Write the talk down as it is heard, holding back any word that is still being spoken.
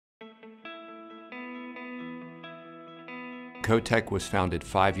Cotech was founded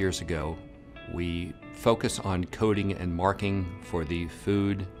 5 years ago. We focus on coding and marking for the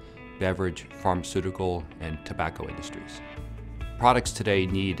food, beverage, pharmaceutical, and tobacco industries. Products today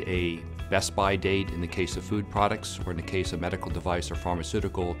need a best by date in the case of food products, or in the case of medical device or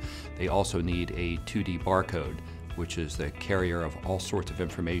pharmaceutical, they also need a 2D barcode, which is the carrier of all sorts of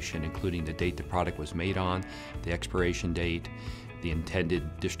information, including the date the product was made on, the expiration date, the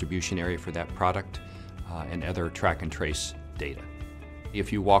intended distribution area for that product, and other track and trace data.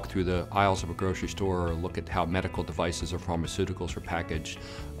 If you walk through the aisles of a grocery store or look at how medical devices or pharmaceuticals are packaged,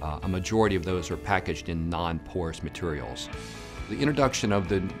 a majority of those are packaged in non-porous materials. The introduction of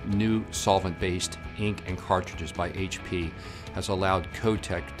the new solvent-based ink and cartridges by HP has allowed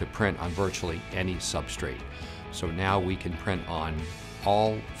Cotech to print on virtually any substrate. So now we can print on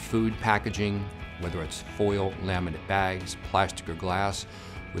all food packaging, whether it's foil, laminate bags, plastic or glass.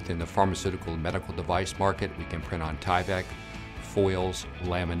 Within the pharmaceutical and medical device market, we can print on Tyvek, foils,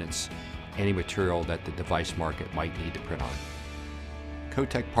 laminates, any material that the device market might need to print on.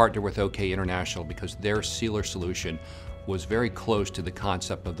 Cotech partnered with OK International because their sealer solution was very close to the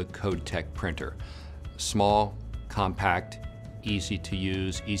concept of the Cotech printer. Small, compact, easy to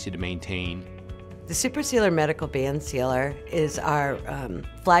use, easy to maintain. The Super Sealer Medical Band Sealer is our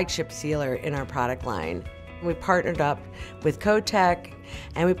flagship sealer in our product line. We partnered up with Cotech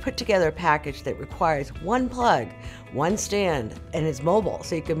and we put together a package that requires one plug, one stand, and is mobile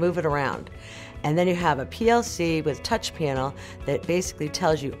so you can move it around. And then you have a PLC with touch panel that basically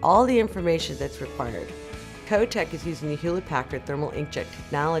tells you all the information that's required. Cotech is using the Hewlett-Packard thermal inkjet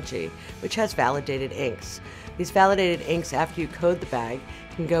technology, which has validated inks. These validated inks, after you code the bag,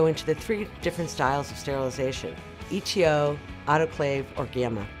 can go into the 3 different styles of sterilization: ETO, autoclave, or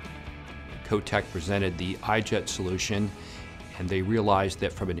gamma. Cotech presented the iJet solution, and they realized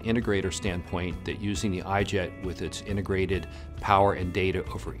that from an integrator standpoint, that using the iJet with its integrated power and data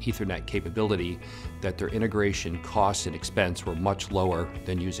over Ethernet capability, that their integration costs and expense were much lower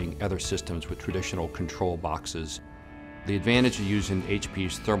than using other systems with traditional control boxes. The advantage of using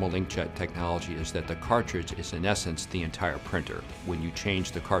HP's thermal inkjet technology is that the cartridge is in essence the entire printer. When you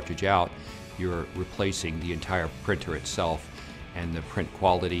change the cartridge out, you're replacing the entire printer itself, and the print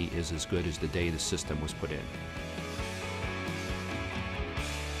quality is as good as the day the system was put in.